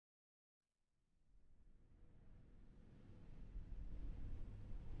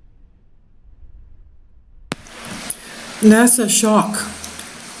NASA shock.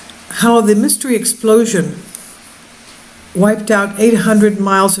 How the mystery explosion wiped out 800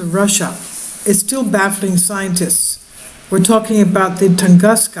 miles of Russia is still baffling scientists. We're talking about the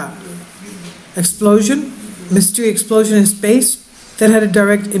Tunguska explosion, mystery explosion in space that had a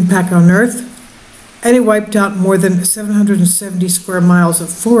direct impact on Earth, and it wiped out more than 770 square miles of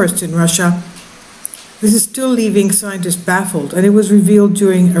forest in Russia. This is still leaving scientists baffled, and it was revealed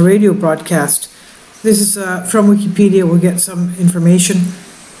during a radio broadcast. This is from Wikipedia. We'll get some information,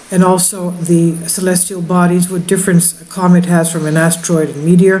 and also the celestial bodies, what difference a comet has from an asteroid and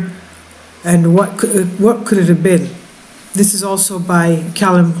meteor, and what could it have been. This is also by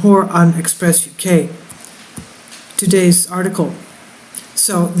Callum Hoare on Express UK, today's article.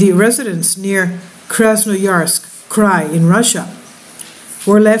 So the residents near Krasnoyarsk Krai in Russia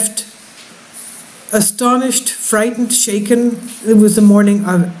were left astonished, frightened, shaken. It was the morning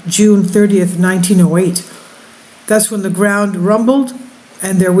of June 30th, 1908. That's when the ground rumbled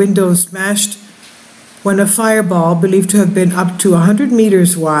and their windows smashed, when a fireball believed to have been up to 100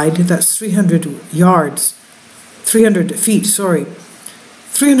 meters wide, that's 300 feet,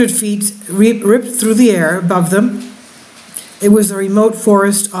 300 feet ripped through the air above them. It was the remote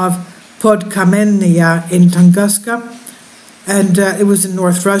forest of Podkamennaya in Tunguska, and it was in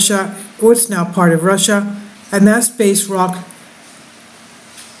North Russia. It's now part of Russia, and that space rock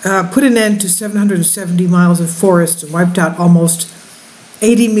put an end to 770 miles of forest and wiped out almost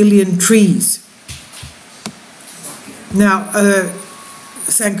 80 million trees. Now,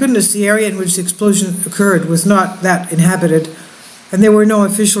 thank goodness the area in which the explosion occurred was not that inhabited, and there were no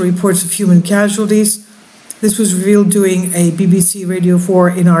official reports of human casualties. This was revealed during a BBC Radio 4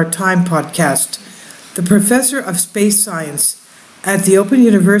 In Our Time podcast. The professor of space science at the Open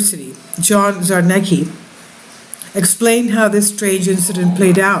University, John Zarnecki, explained how this strange incident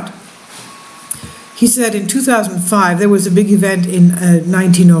played out. He said in 2005 there was a big event in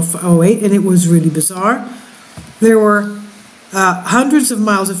 1908, and it was really bizarre. There were hundreds of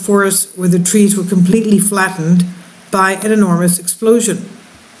miles of forest where the trees were completely flattened by an enormous explosion.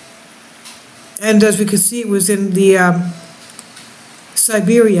 And as we could see, it was in the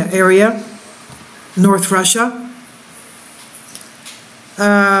Siberia area, North Russia.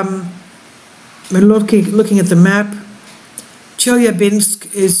 We're looking at the map.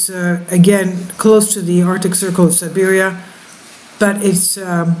 Chelyabinsk is, again, close to the Arctic Circle of Siberia, but it's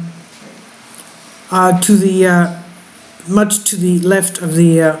much to the left of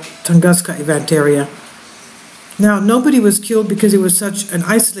the Tunguska event area. Now, nobody was killed because it was such an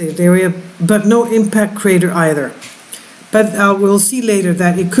isolated area, but no impact crater either. But we'll see later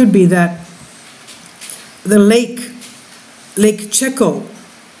that it could be that the Lake Cheko,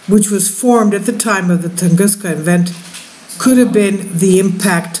 which was formed at the time of the Tunguska event, could have been the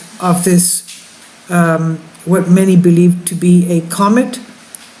impact of this, what many believe to be a comet,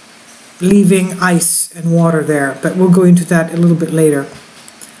 leaving ice and water there. But we'll go into that a little bit later.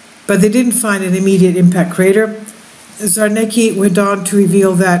 But they didn't find an immediate impact crater. Zarnecki went on to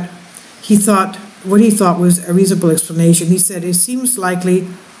reveal that what he thought was a reasonable explanation. He said, it seems likely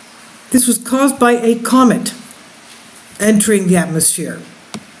this was caused by a comet entering the atmosphere.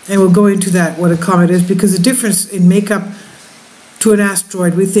 And we'll go into that, what a comet is, because the difference in makeup to an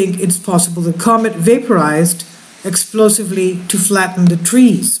asteroid, we think it's possible the comet vaporized explosively to flatten the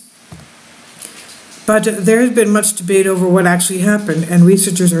trees. But there has been much debate over what actually happened, and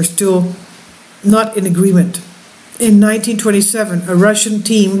researchers are still not in agreement. In 1927, a Russian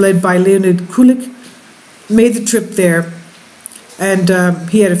team led by Leonid Kulik made the trip there, and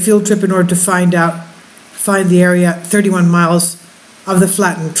he had a field trip in order to find the area, 31 miles of the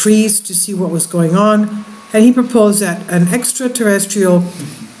flattened trees, to see what was going on. And he proposed that an extraterrestrial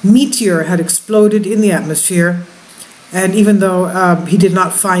meteor had exploded in the atmosphere, and even though he did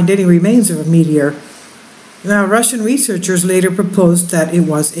not find any remains of a meteor, now Russian researchers later proposed that it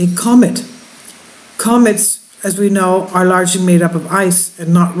was a comet. Comets, as we know, are largely made up of ice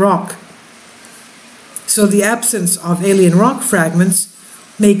and not rock. So the absence of alien rock fragments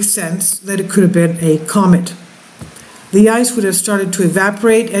makes sense that it could have been a comet. The ice would have started to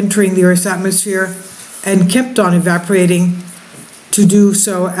evaporate, entering the Earth's atmosphere, and kept on evaporating to do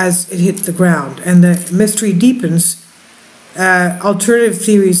so as it hit the ground. And the mystery deepens. Alternative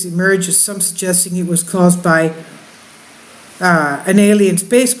theories emerge, some suggesting it was caused by an alien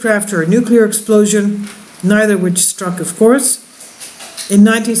spacecraft or a nuclear explosion, neither which struck, of course. In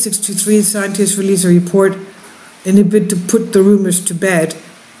 1963, scientists released a report in a bid to put the rumors to bed,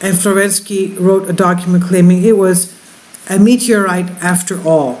 and Florensky wrote a document claiming it was a meteorite after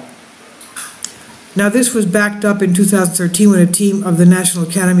all. Now, this was backed up in 2013 when a team of the National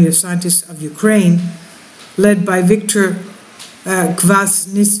Academy of Scientists of Ukraine led by Victor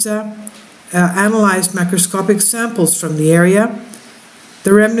Kvasnitsa, analyzed macroscopic samples from the area.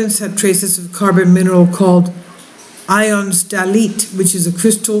 The remnants had traces of carbon mineral called ionstalite, which is a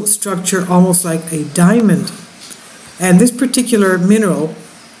crystal structure almost like a diamond. And this particular mineral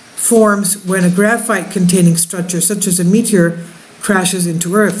forms when a graphite-containing structure, such as a meteor, crashes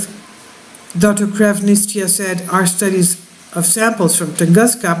into Earth. Dr. Kvasnitsa said, our studies of samples from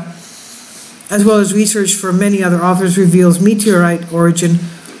Tunguska, as well as research from many other authors, reveals meteorite origin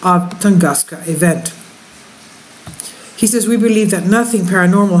of Tunguska event. He says, we believe that nothing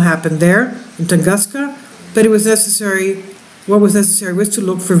paranormal happened there in Tunguska, but what was necessary was to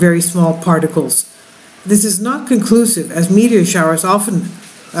look for very small particles. This is not conclusive, as meteor showers often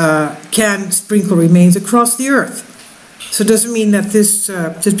can sprinkle remains across the Earth. So it doesn't mean that this,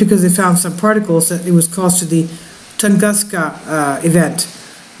 just because they found some particles, that it was caused to the Tunguska event.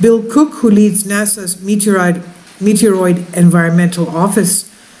 Bill Cook, who leads NASA's Meteoroid Environmental Office,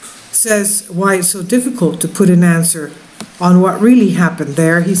 says why it's so difficult to put an answer on what really happened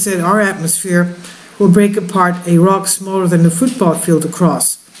there. He said, our atmosphere will break apart a rock smaller than a football field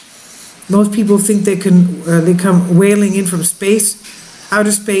across. Most people think they come wailing in from space,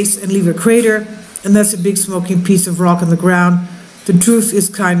 outer space, and leave a crater, and that's a big smoking piece of rock on the ground. The truth is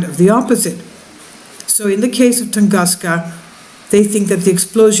kind of the opposite. So in the case of Tunguska, they think that the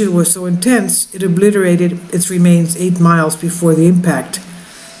explosion was so intense it obliterated its remains 8 miles before the impact.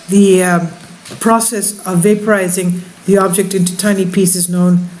 The process of vaporizing the object into tiny pieces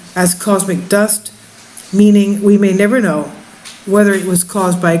known as cosmic dust, meaning we may never know whether it was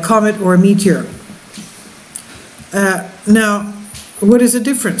caused by a comet or a meteor. Now, what is the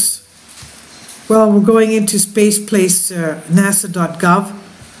difference? Well, we're going into spaceplace nasa.gov,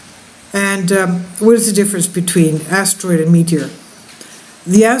 and what is the difference between asteroid and meteor?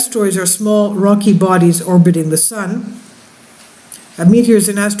 The asteroids are small rocky bodies orbiting the sun. Meteors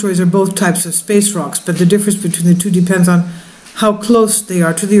and asteroids are both types of space rocks, but the difference between the two depends on how close they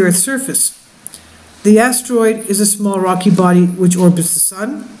are to the Earth's surface. The asteroid is a small rocky body which orbits the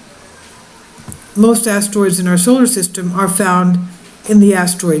sun. Most asteroids in our solar system are found in the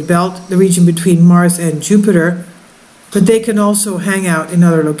asteroid belt, the region between Mars and Jupiter, but they can also hang out in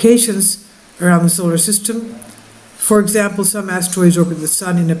other locations around the solar system. For example, some asteroids orbit the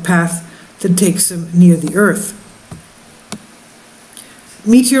sun in a path that takes them near the Earth.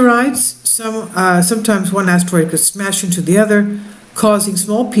 Meteorites, sometimes one asteroid could smash into the other, causing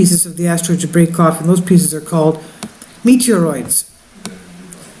small pieces of the asteroid to break off, and those pieces are called meteoroids.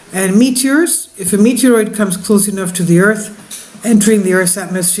 And meteors, if a meteoroid comes close enough to the Earth, entering the Earth's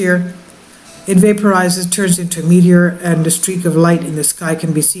atmosphere, it vaporizes, turns into a meteor, and a streak of light in the sky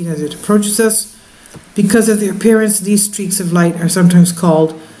can be seen as it approaches us. Because of their appearance, these streaks of light are sometimes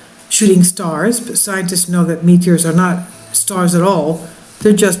called shooting stars, but scientists know that meteors are not stars at all.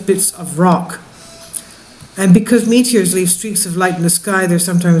 They're just bits of rock. And because meteors leave streaks of light in the sky, they're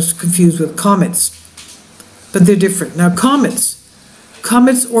sometimes confused with comets. But they're different. Now, comets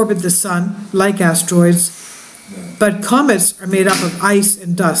orbit the sun like asteroids, but comets are made up of ice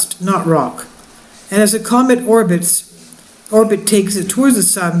and dust, not rock. And as a comet orbit takes it towards the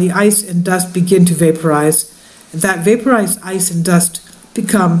sun, the ice and dust begin to vaporize. That vaporized ice and dust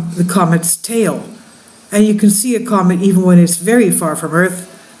become the comet's tail. And you can see a comet even when it's very far from Earth.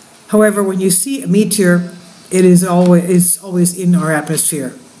 However, when you see a meteor, it is always in our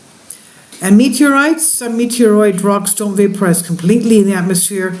atmosphere. And meteorites, some meteoroid rocks don't vaporize completely in the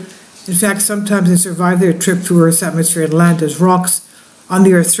atmosphere. In fact, sometimes they survive their trip through Earth's atmosphere and land as rocks on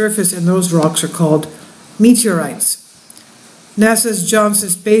the Earth's surface, and those rocks are called meteorites. NASA's Johnson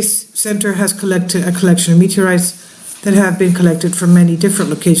Space Center has collected a collection of meteorites that have been collected from many different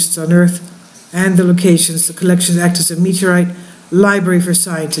locations on Earth, and the collections act as a meteorite library for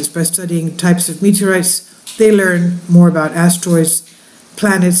scientists. By studying types of meteorites, they learn more about asteroids,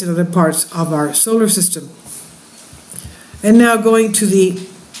 planets, and other parts of our solar system. And now going to the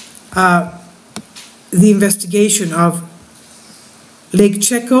investigation of Lake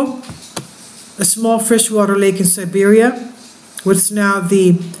Cheko, a small freshwater lake in Siberia, what's now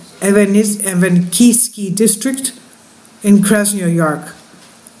the Evankivsky district in Krasnoyarsk.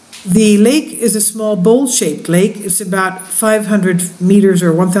 The lake is a small bowl-shaped lake. It's about 500 meters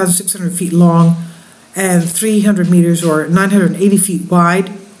or 1,600 feet long and 300 meters or 980 feet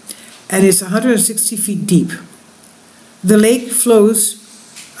wide, and it's 160 feet deep. The lake flows,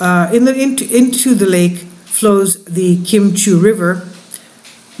 into the lake flows the Kimchu River,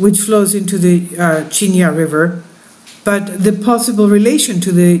 which flows into the Chinya River. But the possible relation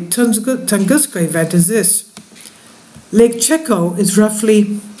to the Tunguska event is this. Lake Cheko is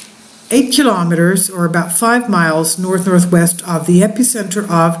roughly 8 kilometers or about 5 miles north-northwest of the epicenter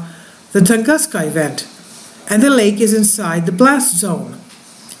of the Tunguska event, and the lake is inside the blast zone,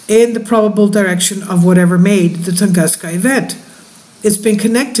 in the probable direction of whatever made the Tunguska event. It's been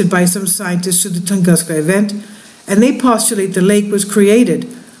connected by some scientists to the Tunguska event, and they postulate the lake was created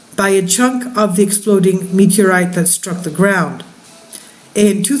by a chunk of the exploding meteorite that struck the ground.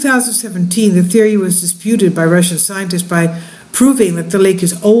 In 2017, the theory was disputed by Russian scientists by proving that the lake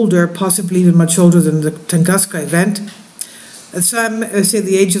is older, possibly even much older than the Tunguska event. Some say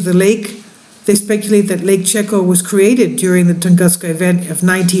the age of the lake. They speculate that Lake Cheko was created during the Tunguska event of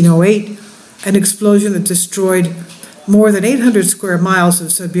 1908, an explosion that destroyed more than 800 square miles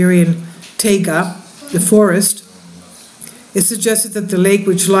of Siberian taiga, the forest. It suggested that the lake,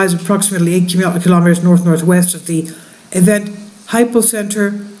 which lies approximately 8 kilometers north-northwest of the event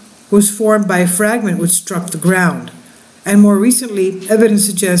hypocenter, was formed by a fragment which struck the ground. And more recently, evidence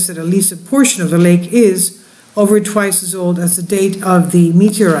suggests that at least a portion of the lake is over twice as old as the date of the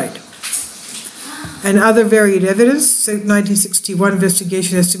meteorite. And other varied evidence, 1961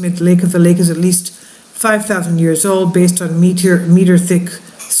 investigation estimated the lake is at least 5,000 years old based on meter-thick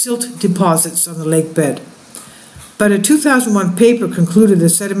silt deposits on the lake bed. But a 2001 paper concluded the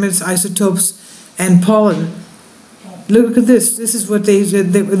sediments, isotopes, and pollen. Look at this. This is what they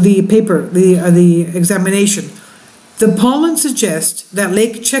said, the paper, the examination. The pollen suggests that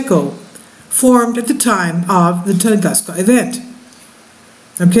Lake Cheko formed at the time of the Tunguska event.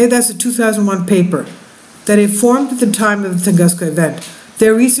 Okay, that's a 2001 paper, that it formed at the time of the Tunguska event.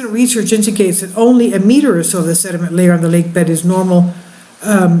 Their recent research indicates that only a meter or so of the sediment layer on the lake bed is normal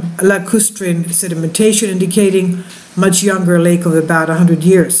lacustrine sedimentation, indicating much younger lake of about 100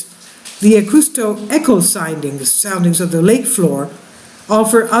 years. The acousto echo soundings of the lake floor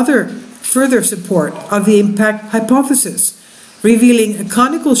offer further support of the impact hypothesis, revealing a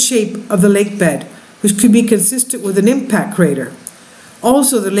conical shape of the lake bed, which could be consistent with an impact crater.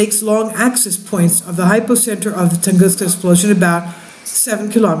 Also, the lake's long axis points of the hypocenter of the Tunguska explosion about 7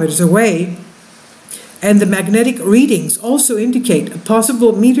 kilometers away, and the magnetic readings also indicate a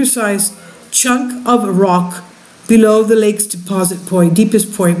possible meter-sized chunk of rock below the lake's deposit point,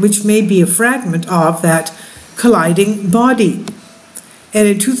 deepest point, which may be a fragment of that colliding body. And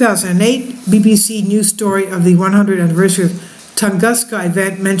in 2008, BBC news story of the 100th anniversary of Tunguska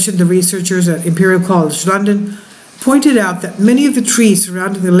event mentioned the researchers at Imperial College London pointed out that many of the trees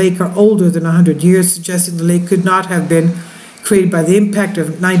surrounding the lake are older than 100 years, suggesting the lake could not have been created by the impact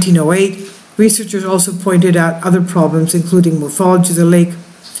of 1908. Researchers also pointed out other problems, including morphology of the lake,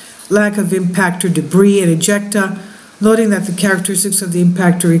 lack of impactor debris and ejecta, noting that the characteristics of the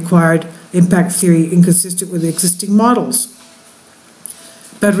impactor required impact theory inconsistent with the existing models.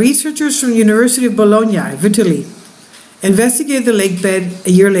 But researchers from the University of Bologna of Italy investigated the lake bed a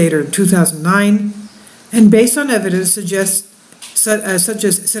year later in 2009, and based on evidence such as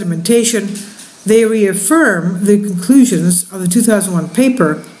sedimentation, they reaffirm the conclusions of the 2001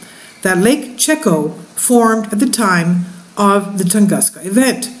 paper that Lake Cheko formed at the time of the Tunguska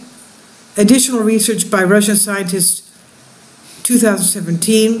event. Additional research by Russian scientists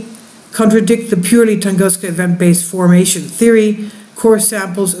 2017 contradict the purely Tunguska event-based formation theory. Core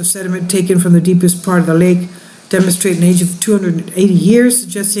samples of sediment taken from the deepest part of the lake demonstrate an age of 280 years,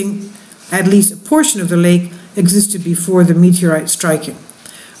 suggesting at least a portion of the lake existed before the meteorite striking.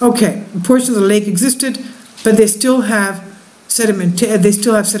 Okay, a portion of the lake existed, but they still have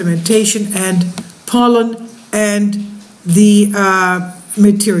sedimentation and pollen and the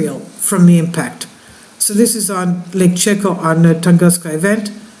material from the impact. So this is on Lake Cheko on the Tunguska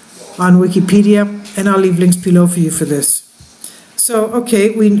event on Wikipedia, and I'll leave links below for you for this. So, okay,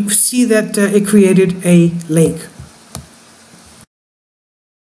 we see that it created a lake.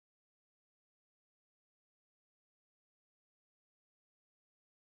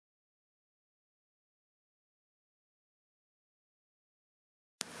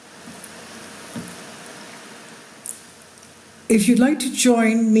 If you'd like to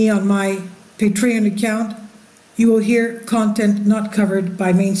join me on my Patreon account, you will hear content not covered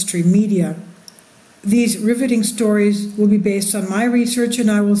by mainstream media. These riveting stories will be based on my research, and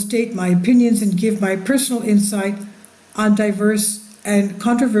I will state my opinions and give my personal insight on diverse and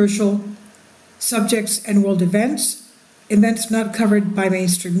controversial subjects and world events not covered by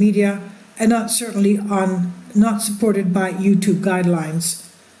mainstream media, and not supported by YouTube guidelines.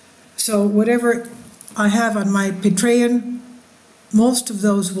 So whatever I have on my Patreon, most of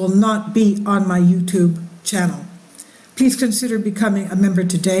those will not be on my YouTube channel. Please consider becoming a member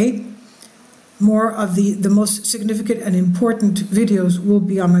today. More of the most significant and important videos will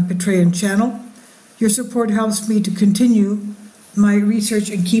be on my Patreon channel. Your support helps me to continue my research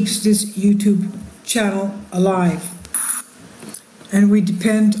and keeps this YouTube channel alive. And we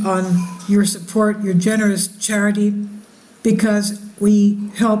depend on your support, your generous charity, because we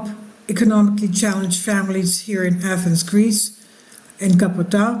help economically challenged families here in Athens, Greece, in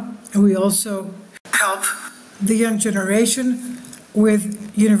Kapota, and we also help the young generation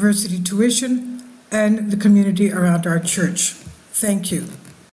with university tuition and the community around our church. Thank you.